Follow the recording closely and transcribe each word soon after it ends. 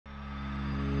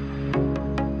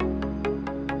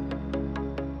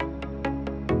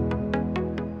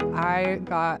I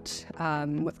got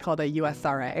what's called a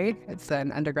USRA. It's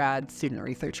an Undergrad Student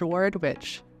Research Award,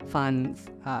 which funds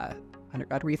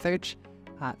undergrad research.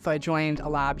 So I joined a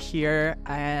lab here,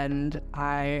 and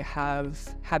I have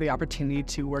had the opportunity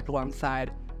to work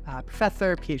alongside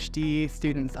professor, PhD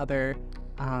students, other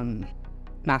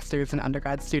master's and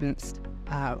undergrad students,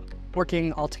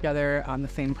 working all together on the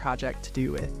same project to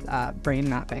do with brain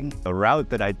mapping. The route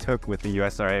that I took with the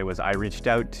USRA was I reached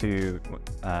out to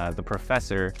the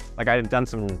professor. Like, I had done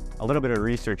a little bit of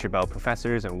research about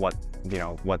professors and what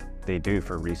they do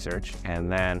for research,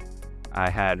 and then I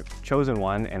had chosen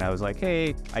one, and I was like,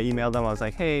 hey, I emailed them. I was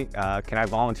like, hey, can I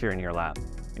volunteer in your lab?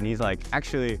 And he's like,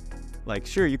 actually, like,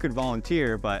 sure, you could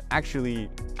volunteer, but actually,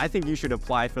 I think you should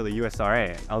apply for the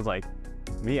USRA. I was like,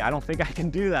 me, I don't think I can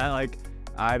do that. Like,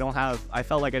 I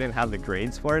felt like I didn't have the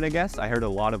grades for it, I guess. I heard a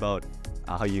lot about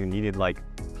how you needed like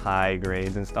high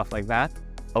grades and stuff like that.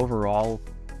 Overall,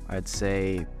 I'd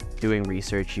say doing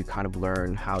research, you kind of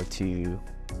learn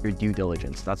your due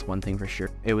diligence. That's one thing for sure.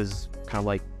 It was kind of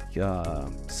like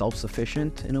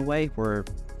self-sufficient in a way, where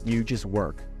you just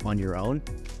work on your own.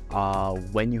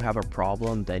 When you have a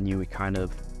problem, then you would kind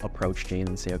of approach Jane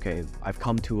and say, okay, I've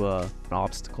come to an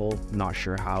obstacle, not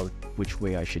sure which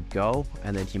way I should go,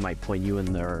 and then he might point you in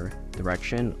their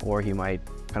direction, or he might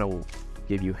kind of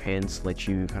give you hints, let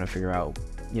you kind of figure out,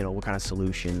 what kind of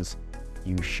solutions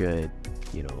you should,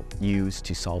 use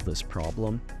to solve this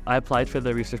problem. I applied for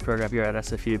the research program here at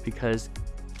SFU because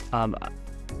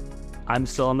I'm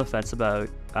still on the fence about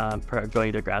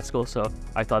going to grad school, so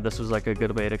I thought this was like a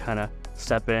good way to kind of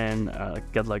step in,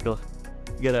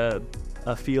 get a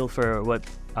feel for what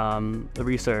the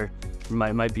research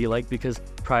might be like, because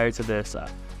prior to this,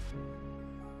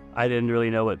 I didn't really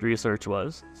know what research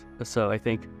was. So I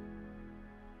think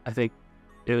it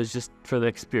was just for the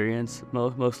experience,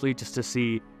 mostly just to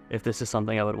see if this is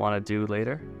something I would want to do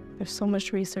later. There's so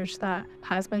much research that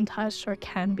has been touched or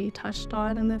can be touched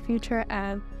on in the future,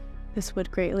 and this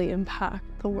would greatly impact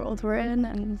the world we're in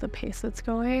and the pace it's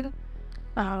going.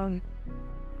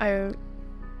 I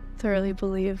thoroughly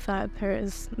believe that there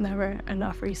is never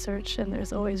enough research and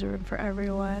there's always room for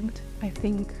everyone. I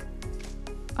think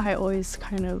I always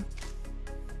kind of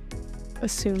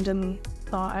assumed and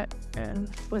thought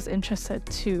and was interested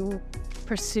to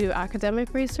pursue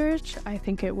academic research. I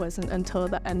think it wasn't until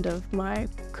the end of my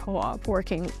co-op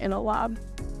working in a lab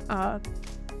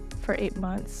for 8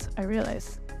 months, I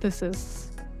realized this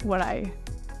is what I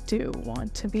do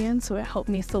want to be in. So it helped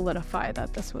me solidify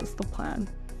that this was the plan,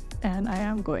 and I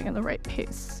am going in the right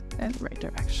pace and right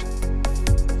direction.